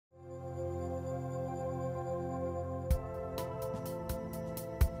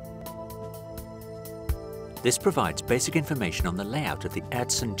This provides basic information on the layout of the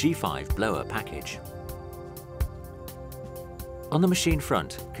Aerzen G5 blower package. On the machine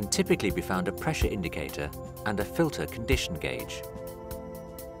front can typically be found a pressure indicator and a filter condition gauge.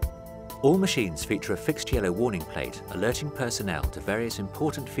 All machines feature a fixed yellow warning plate alerting personnel to various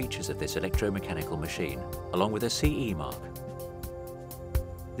important features of this electromechanical machine, along with a CE mark.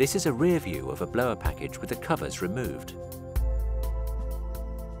 This is a rear view of a blower package with the covers removed.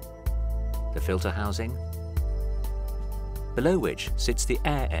 The filter housing, below which sits the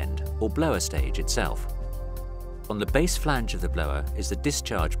air end or blower stage itself. On the base flange of the blower is the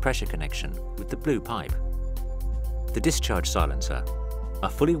discharge pressure connection with the blue pipe. The discharge silencer, a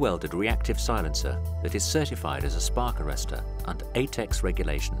fully welded reactive silencer that is certified as a spark arrestor under ATEX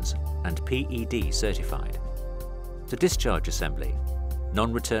regulations and PED certified. The discharge assembly,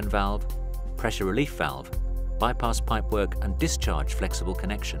 non-return valve, pressure relief valve, bypass pipework and discharge flexible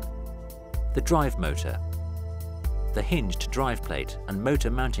connection. The drive motor, the hinged drive plate and motor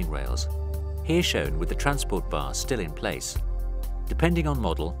mounting rails, here shown with the transport bar still in place. Depending on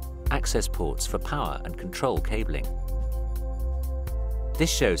model, access ports for power and control cabling. This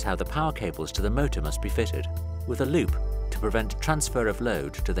shows how the power cables to the motor must be fitted, with a loop to prevent transfer of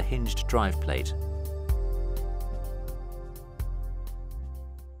load to the hinged drive plate